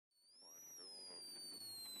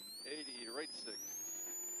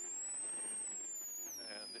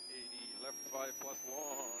plus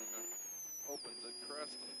long, opens at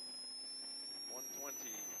crest, 120.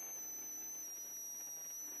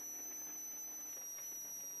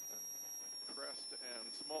 And crest and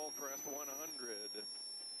small crest, 100.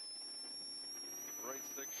 Right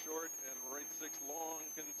 6 short and right 6 long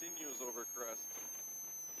continues over crest,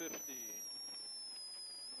 50.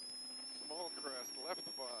 Small crest, left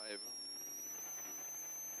 5.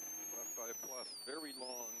 Left 5 plus, very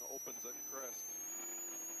long, opens at crest.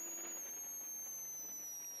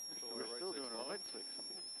 We're still doing a right 6.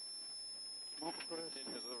 Small crest.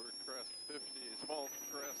 Continues over crest, 50. Small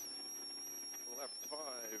crest, left 5.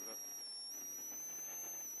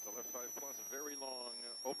 So left 5 plus, very long,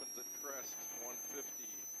 opens at crest, 150.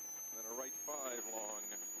 Then a right 5 long.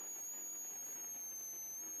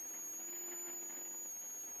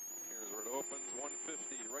 Here's where it opens,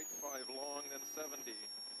 150. Right 5 long, then 70.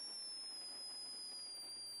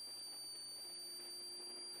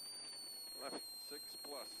 Left 6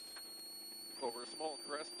 plus. Over small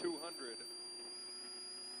crest, 200.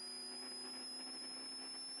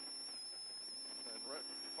 And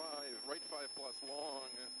right 5 plus long,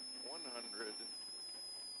 100.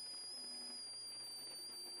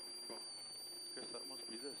 Guess that must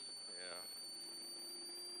be this. Yeah.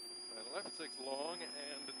 And left 6 long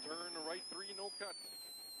and turn right 3, no cut.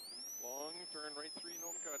 Long, turn right 3,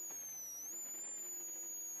 no cut.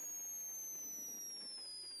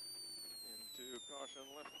 Into caution,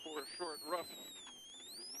 left 4 short, rough.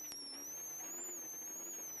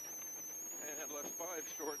 And left 5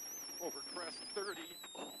 short, over crest, 30.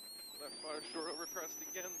 Left 5 short, over crest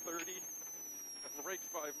again, 30. And right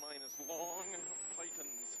 5 minus long,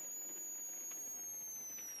 tightens.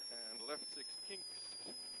 And left 6 kinks,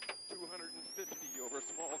 250 over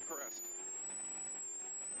small crest.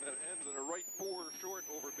 And that ends at a right 4 short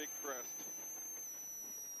over big crest.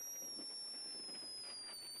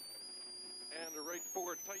 And a right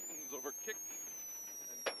 4 tightens over kick.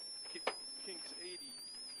 And kinks 80.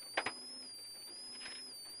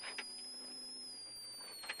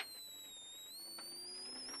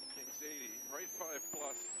 Kinks 80. Right 5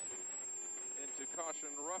 plus. Into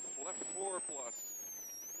caution rough, left 4 plus.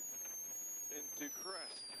 Into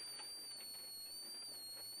crest.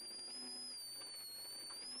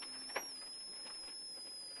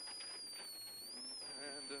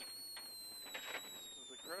 And this is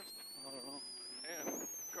the crest. I don't know. And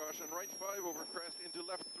caution right 5 over crest into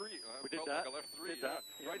left 3. We did felt that. like a left 3. Did that.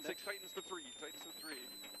 Yeah. Yeah, Right 6 next. tightens to 3. Tightens to 3.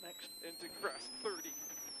 Next. Into crest 30.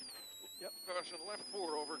 Yep. Caution left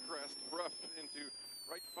 4 over crest. Rough into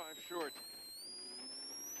right 5 short.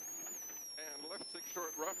 And left 6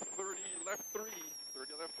 short, rough 30, left 3.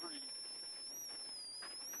 30, left 3.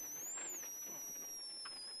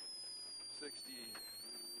 60.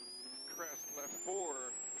 Crest left 4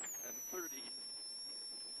 and 30.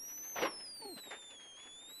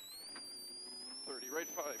 30, right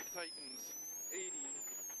 5, tightens, 80.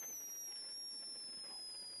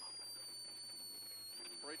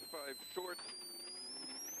 Right 5 short.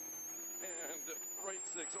 And right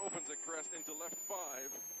 6 opens at crest into left 5.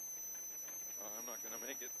 I'm not going to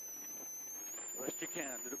make it. Best you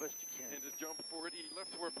can. Do the best you can. Into jump 40,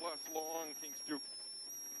 left 4 plus, long, King's 2.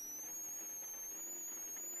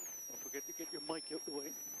 Don't forget to get your mic out the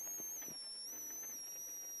way.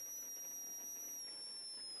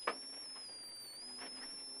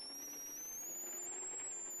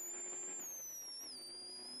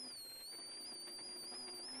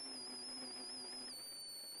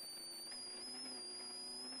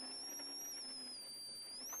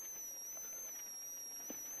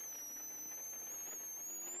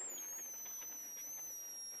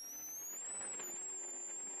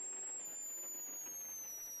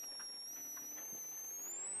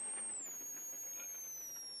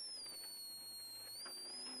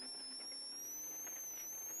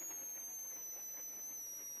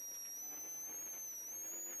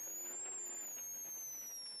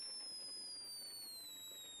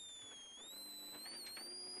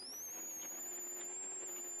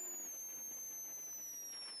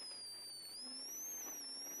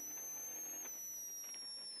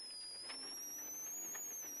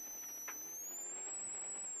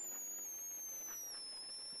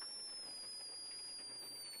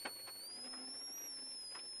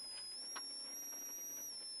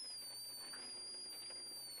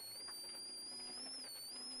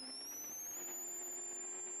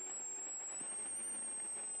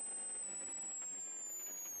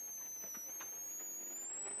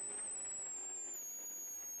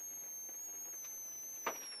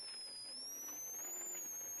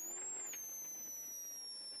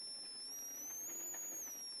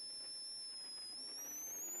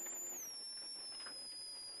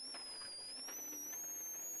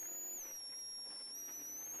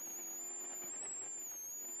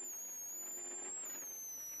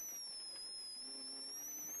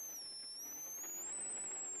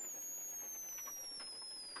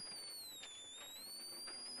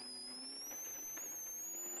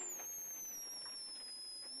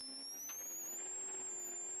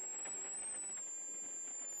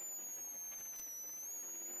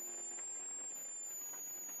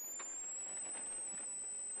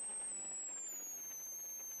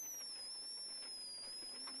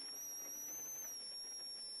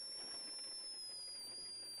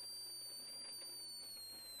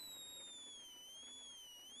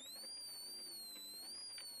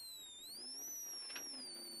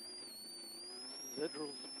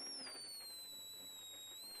 Federals.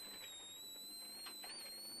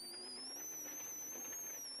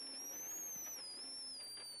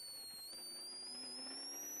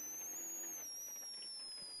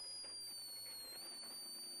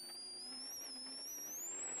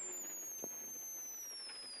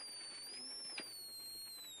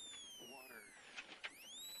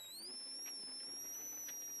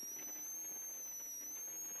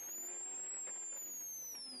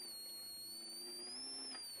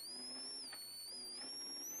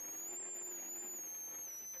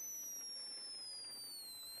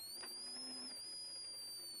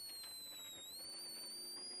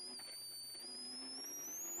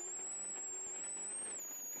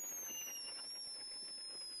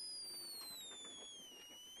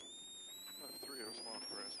 Small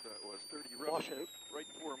crest, that was 30 rough. Washout. Right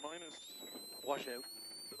 4 minus. Washout.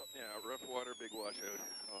 Yeah, rough water, big washout.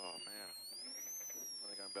 Oh, man. I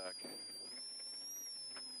think I'm back.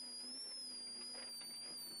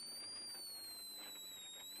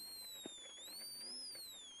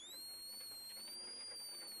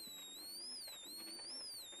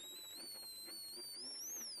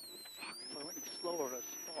 Fuck, if I went any slower, I'd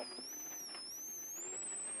stop.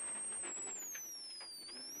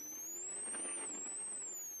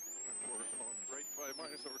 Right 5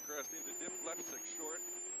 minus over crest into dip, left 6 short.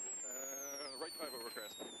 Right 5 over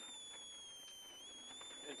crest.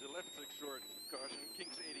 Into left 6 short, caution,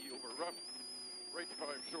 kinks 80 over rough. Right 5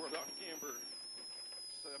 short off camber,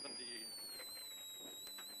 70.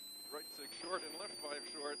 Right 6 short and left 5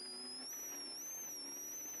 short.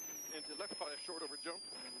 Into left 5 short over jump,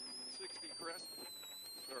 60 crest.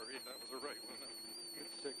 Sorry, that was a right one.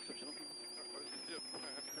 It's 6 or something. That was a dip,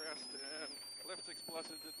 crest, and left 6 plus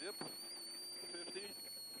into dip. 50.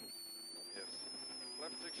 Yes.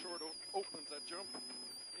 Left 6 short opens that jump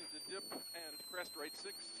into dip and crest right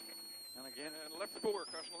 6. And again. And left 4,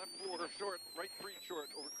 caution left 4 short, right 3 short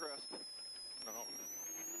over crest. No.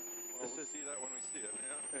 Well, we'll see that when we see it,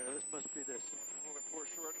 yeah? Yeah, this must be this. Left 4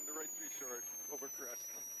 short and the right 3 short over crest.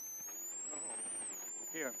 No.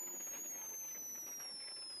 Here.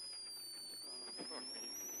 Fuck me.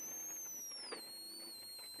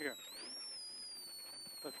 Here.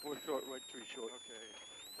 Left 4 short, right 3 short. Okay.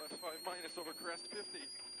 Left 5 minus over crest 50.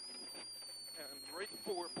 And right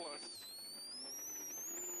 4 plus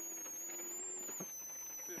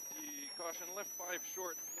 50. Caution left 5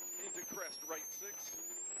 short into crest right 6.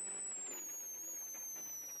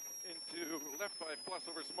 Into left 5 plus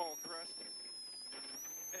over small crest.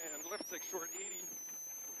 And left 6 short 80.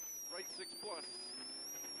 Right 6 plus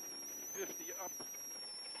 50 up.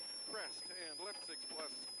 Crest and left 6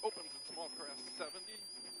 plus opens at small crest 70. I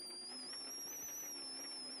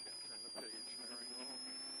can't turn the page. There we go.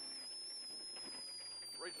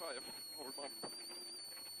 Right 5 over bump. No,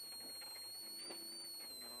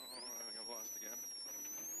 I think I've lost again.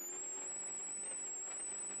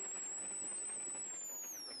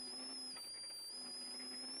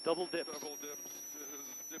 Double dips. Double dips.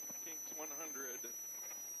 Dip kinks 100.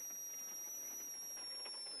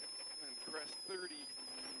 And crest 30.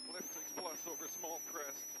 Left 6 plus over small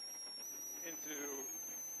crest into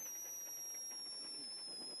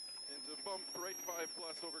bump right 5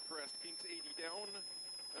 plus over crest, kinks 80 down,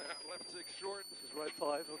 left 6 short. This is right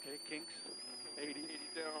 5, okay, kinks, 80.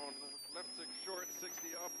 80 down, left 6 short,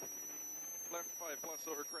 60 up, left 5 plus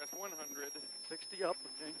over crest, 100. 60 up,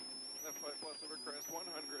 okay. Left 5 plus over crest,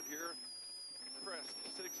 100 here, crest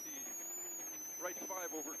 60, right 5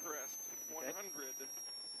 over crest, 100. Okay.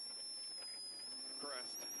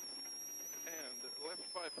 Crest. And left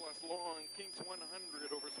 5 plus long, kinks 100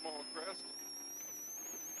 over small crest.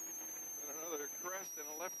 And another crest and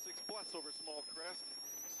a left 6 plus over small crest,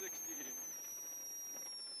 60.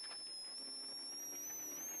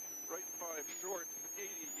 Right 5 short,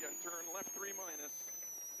 80, and turn left 3 minus.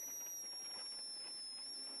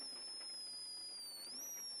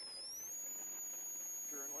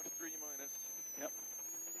 Turn left 3 minus. Yep.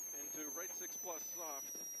 Into right 6 plus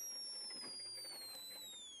soft.